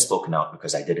 I've never spoken out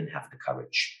because I didn't have the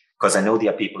courage, because I know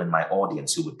there are people in my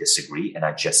audience who would disagree and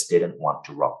I just didn't want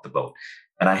to rock the boat.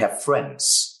 And I have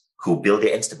friends who build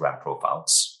their Instagram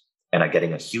profiles and are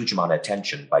getting a huge amount of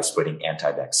attention by spreading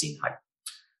anti-vaccine hype.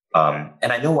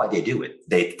 And I know why they do it.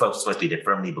 Firstly, they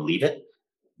firmly believe it.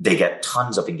 They get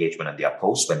tons of engagement on their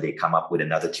posts when they come up with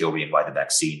another theory and why the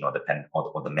vaccine or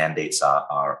the mandates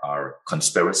are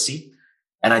conspiracy.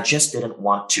 And I just didn't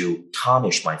want to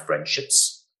tarnish my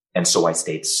friendships. And so I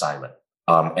stayed silent.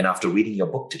 And after reading your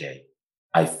book today,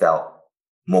 I felt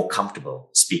more comfortable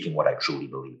speaking what I truly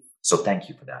believe. So thank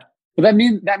you for that. Well,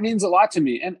 that means a lot to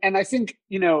me. And I think,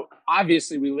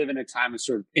 obviously we live in a time of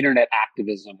sort of internet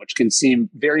activism, which can seem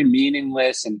very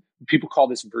meaningless. And people call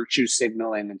this virtue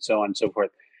signaling and so on and so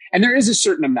forth. And there is a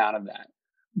certain amount of that.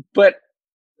 But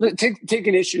take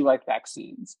an issue like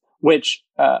vaccines, which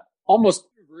almost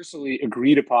universally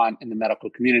agreed upon in the medical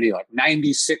community. Like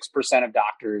 96% of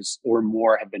doctors or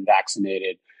more have been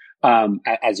vaccinated.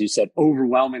 As you said,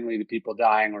 overwhelmingly the people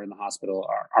dying or in the hospital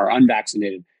are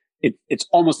unvaccinated. It's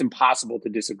almost impossible to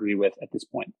disagree with at this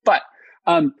point. But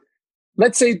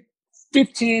let's say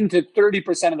 15 to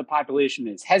 30% of the population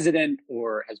is hesitant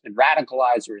or has been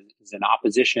radicalized or is in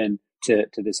opposition to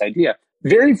this idea.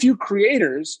 Very few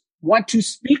creators want to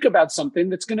speak about something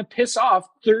that's going to piss off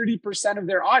 30% of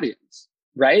their audience,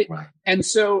 right? And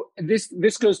so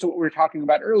this goes to what we were talking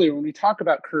about earlier. When we talk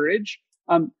about courage,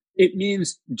 it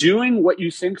means doing what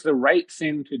you think the right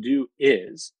thing to do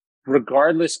is,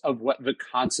 regardless of what the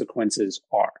consequences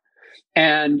are,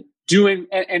 and doing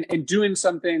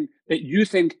something that you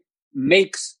think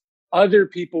makes other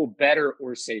people better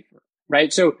or safer,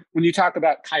 right? So when you talk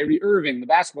about Kyrie Irving, the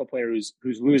basketball player who's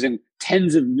losing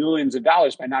tens of millions of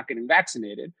dollars by not getting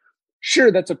vaccinated,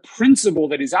 sure, that's a principle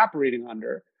that he's operating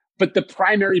under, but the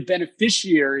primary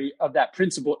beneficiary of that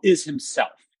principle is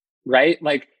himself, right?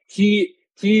 Like he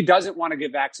doesn't want to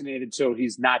get vaccinated, so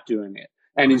he's not doing it,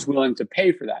 and he's willing to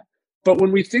pay for that. But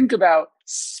when we think about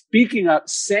speaking up,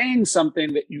 saying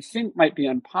something that you think might be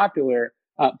unpopular,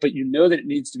 but you know that it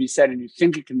needs to be said and you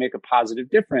think it can make a positive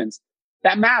difference,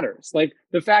 that matters. Like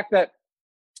the fact that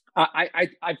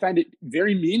I find it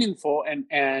very meaningful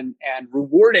and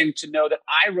rewarding to know that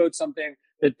I wrote something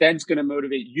that then's going to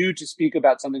motivate you to speak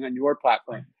about something on your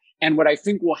platform. And what I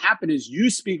think will happen is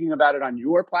you speaking about it on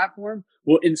your platform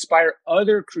will inspire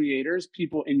other creators,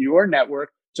 people in your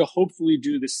network, to hopefully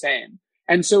do the same.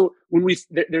 And so when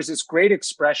there's this great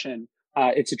expression,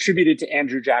 it's attributed to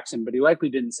Andrew Jackson, but he likely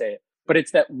didn't say it, but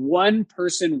it's that one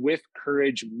person with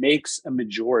courage makes a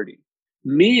majority,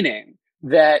 meaning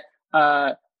that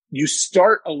you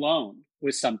start alone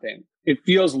with something. It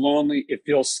feels lonely. It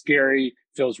feels scary,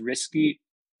 feels risky.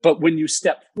 But when you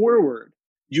step forward,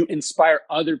 you inspire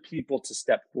other people to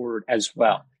step forward as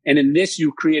well. And in this,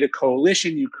 you create a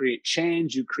coalition, you create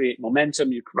change, you create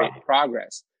momentum, you create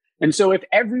progress. And so if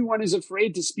everyone is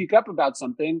afraid to speak up about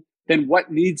something, then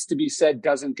what needs to be said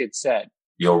doesn't get said.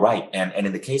 You're right. And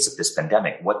in the case of this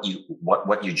pandemic, what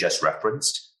you just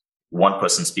referenced, one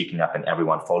person speaking up and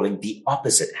everyone following, the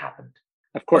opposite happened.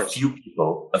 Of course.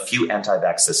 A few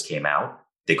anti-vaxxers came out,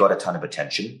 they got a ton of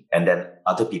attention, and then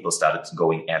other people started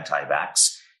going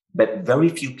anti-vax. But very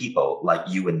few people like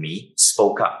you and me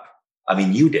spoke up. I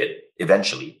mean, you did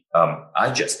eventually.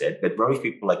 I just did, but very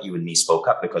few people like you and me spoke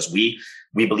up because we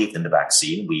believed in the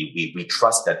vaccine. We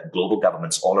trust that global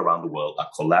governments all around the world are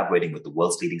collaborating with the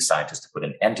world's leading scientists to put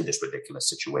an end to this ridiculous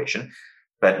situation.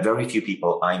 But very few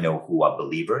people I know who are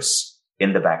believers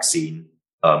in the vaccine,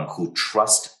 who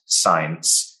trust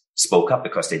science, spoke up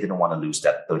because they didn't want to lose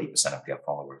that 30% of their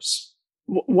followers.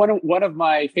 One of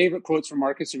my favorite quotes from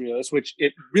Marcus Aurelius, which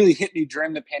it really hit me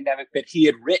during the pandemic, that he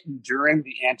had written during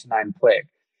the Antonine Plague.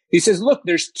 He says, look,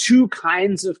 there's two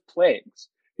kinds of plagues.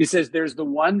 He says, there's the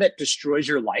one that destroys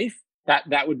your life.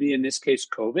 That would be, in this case,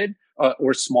 COVID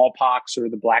or smallpox or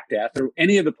the Black Death or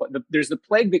any of there's the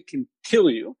plague that can kill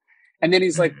you. And then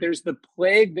he's like, there's the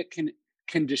plague that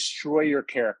can destroy your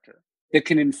character, that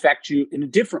can infect you in a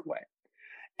different way.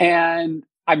 And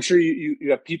I'm sure you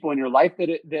have people in your life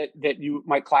that you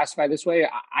might classify this way.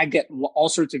 I get all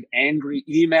sorts of angry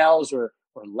emails or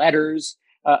letters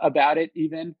about it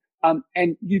even.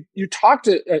 And you talk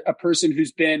to a person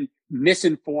who's been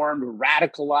misinformed or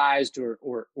radicalized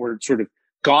or sort of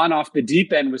gone off the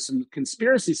deep end with some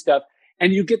conspiracy stuff,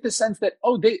 and you get the sense that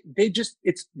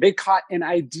they caught an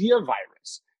idea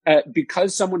virus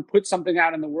because someone put something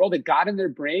out in the world. It got in their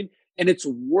brain and it's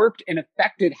warped and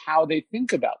affected how they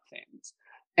think about things.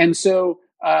 And so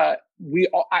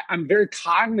I'm very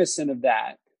cognizant of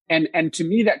that, and to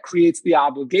me that creates the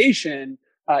obligation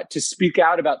to speak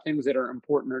out about things that are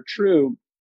important or true,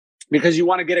 because you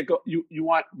want to you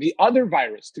want the other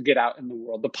virus to get out in the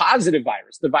world, the positive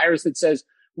virus, the virus that says,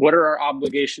 what are our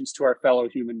obligations to our fellow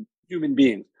human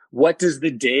beings? What does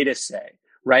the data say,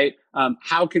 right?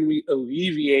 How can we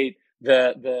alleviate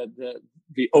the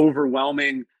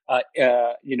overwhelming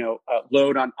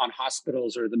load on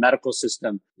hospitals or the medical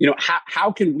system?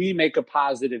 How can we make a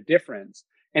positive difference?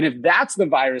 And if that's the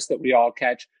virus that we all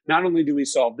catch, not only do we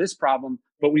solve this problem,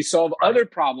 but we solve other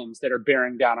problems that are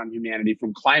bearing down on humanity,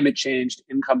 from climate change to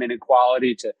income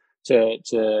inequality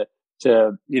to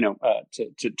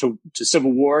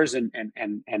civil wars and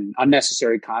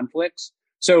unnecessary conflicts.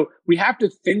 So we have to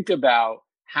think about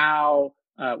how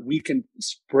we can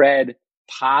spread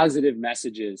positive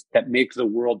messages that make the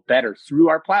world better through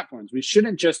our platforms. We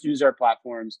shouldn't just use our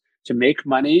platforms to make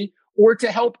money or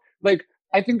to help. Like,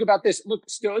 I think about this. Look,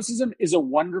 Stoicism is a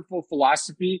wonderful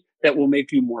philosophy that will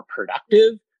make you more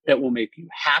productive, that will make you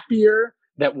happier,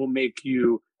 that will make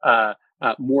you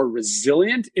more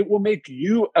resilient. It will make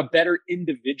you a better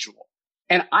individual.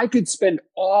 And I could spend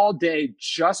all day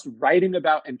just writing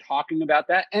about and talking about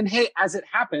that. And hey, as it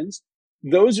happens,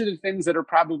 those are the things that are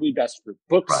probably best for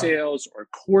book sales or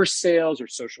course sales or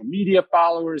social media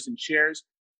followers and shares.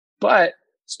 But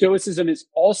Stoicism is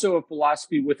also a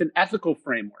philosophy with an ethical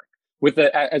framework,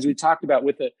 as we talked about,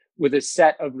 with a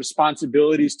set of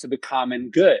responsibilities to the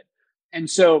common good. And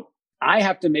so I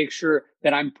have to make sure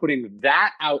that I'm putting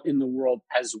that out in the world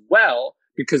as well,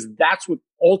 because that's what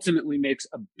ultimately makes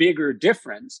a bigger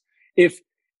difference. If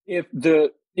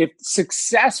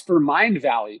success for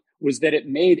Mindvalley was that it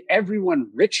made everyone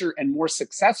richer and more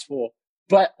successful,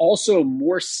 but also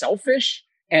more selfish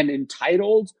and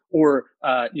entitled or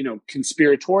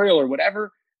conspiratorial or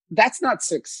whatever, that's not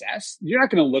success. You're not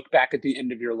going to look back at the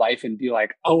end of your life and be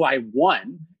like, oh, I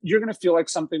won. You're going to feel like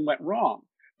something went wrong.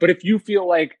 But if you feel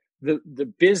like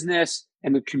the business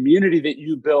and the community that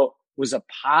you built was a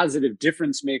positive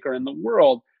difference maker in the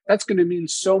world, that's going to mean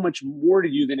so much more to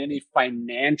you than any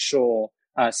financial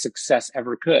success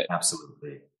ever could.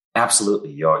 Absolutely.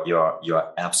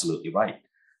 You're absolutely right.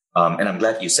 And I'm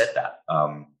glad you said that.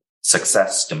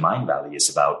 Success to Mindvalley is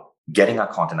about getting our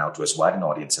content out to as wide an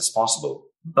audience as possible,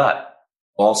 but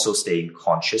also staying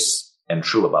conscious and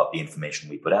true about the information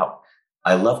we put out.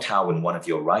 I loved how in one of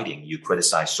your writing, you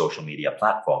criticized social media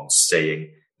platforms,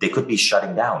 saying they could be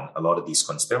shutting down a lot of these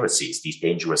conspiracies, these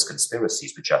dangerous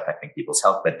conspiracies, which are affecting people's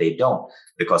health, but they don't,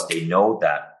 because they know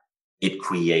that it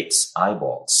creates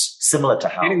eyeballs, similar to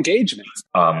how... And engagement.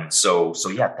 So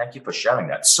yeah, thank you for sharing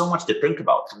that. So much to think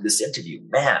about from this interview.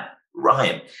 Man,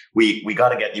 Ryan, we got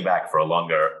to get you back for a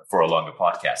longer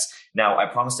podcast. Now, I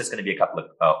promised there's going to be a couple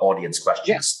of audience questions.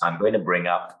 Yes. I'm going to bring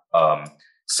up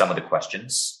some of the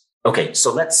questions. Okay,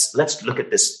 so let's look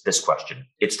at this question.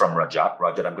 It's from Rajat.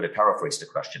 Rajat, I'm going to paraphrase the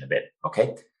question a bit.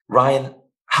 Okay, Ryan,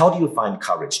 how do you find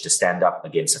courage to stand up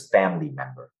against a family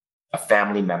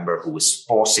member who is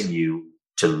forcing you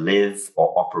to live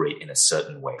or operate in a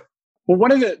certain way? Well,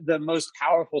 one of the most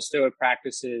powerful Stoic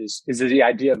practices is the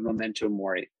idea of memento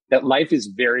mori, that life is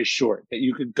very short, that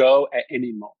you could go at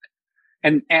any moment.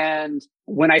 And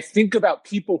when I think about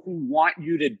people who want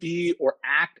you to be or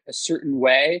act a certain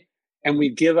way, and we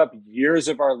give up years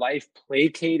of our life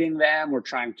placating them or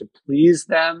trying to please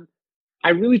them, I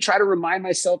really try to remind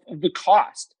myself of the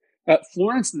cost.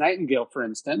 Florence Nightingale, for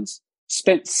instance,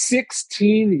 spent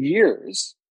 16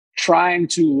 years trying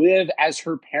to live as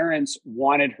her parents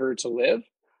wanted her to live,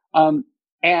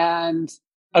 and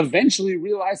eventually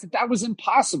realized that was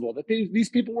impossible, that these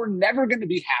people were never going to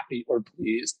be happy or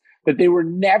pleased, that they were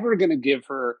never going to give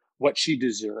her what she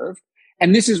deserved.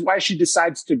 And this is why she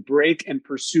decides to break and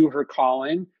pursue her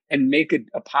calling and make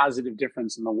a positive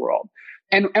difference in the world.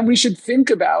 And we should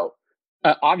think about,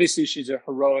 obviously she's a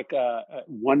heroic,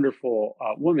 wonderful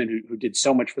woman who did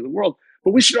so much for the world,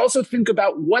 but we should also think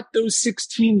about what those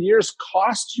 16 years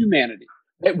cost humanity.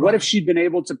 What if she'd been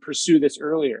able to pursue this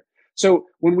earlier? So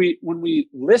when we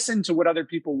listen to what other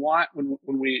people want, when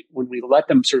we let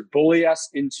them sort of bully us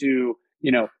into,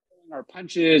 our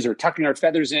punches or tucking our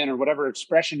feathers in or whatever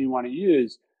expression you want to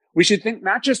use, we should think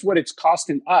not just what it's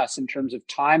costing us in terms of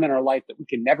time in our life that we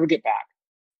can never get back,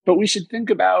 but we should think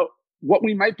about what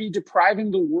we might be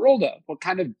depriving the world of, what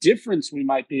kind of difference we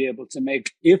might be able to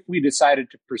make if we decided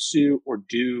to pursue or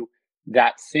do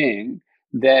that thing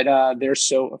that they're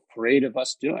so afraid of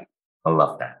us doing. I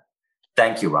love that.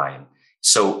 Thank you, Ryan.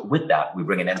 So with that, we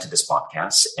bring an end to this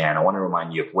podcast. And I want to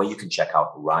remind you of where you can check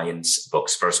out Ryan's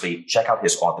books. Firstly, check out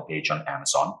his author page on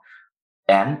Amazon.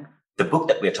 And the book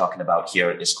that we're talking about here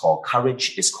is called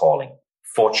Courage is Calling.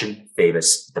 Fortune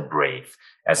Favors the Brave.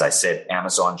 As I said,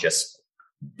 Amazon just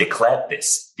declared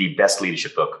this the best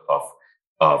leadership book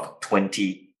of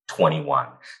 2021.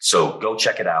 So go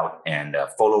check it out and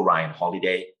follow Ryan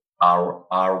Holiday,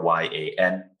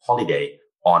 Ryan Holiday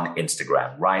on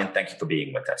Instagram. Ryan, thank you for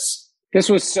being with us. This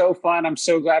was so fun. I'm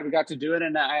so glad we got to do it.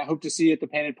 And I hope to see you at the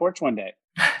Painted Porch one day.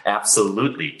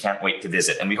 Absolutely. Can't wait to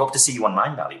visit. And we hope to see you on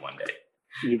Mindvalley one day.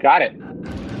 You got it.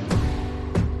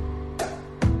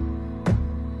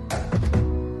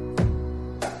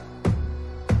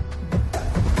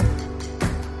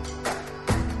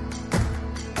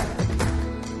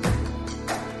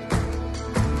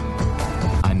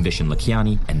 I'm Vishen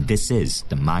Lakhiani, and this is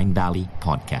the Mindvalley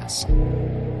Podcast.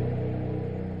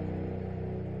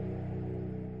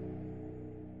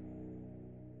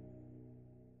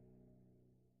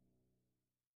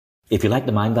 If you like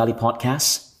the Mindvalley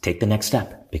Podcast, take the next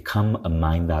step. Become a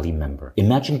Mindvalley member.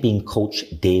 Imagine being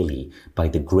coached daily by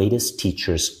the greatest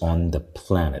teachers on the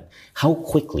planet. How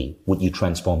quickly would you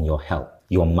transform your health,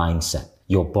 your mindset,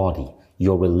 your body,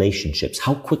 your relationships?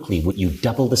 How quickly would you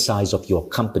double the size of your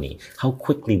company? How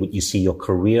quickly would you see your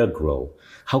career grow?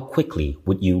 How quickly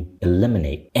would you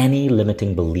eliminate any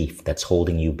limiting belief that's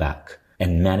holding you back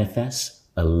and manifest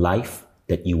a life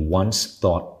that you once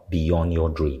thought beyond your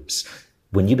dreams?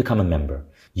 When you become a member,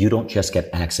 you don't just get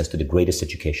access to the greatest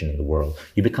education in the world.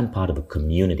 You become part of a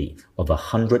community of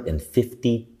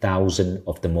 150,000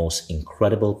 of the most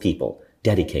incredible people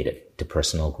dedicated to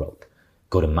personal growth.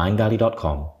 Go to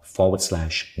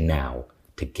mindvalley.com/now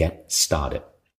to get started.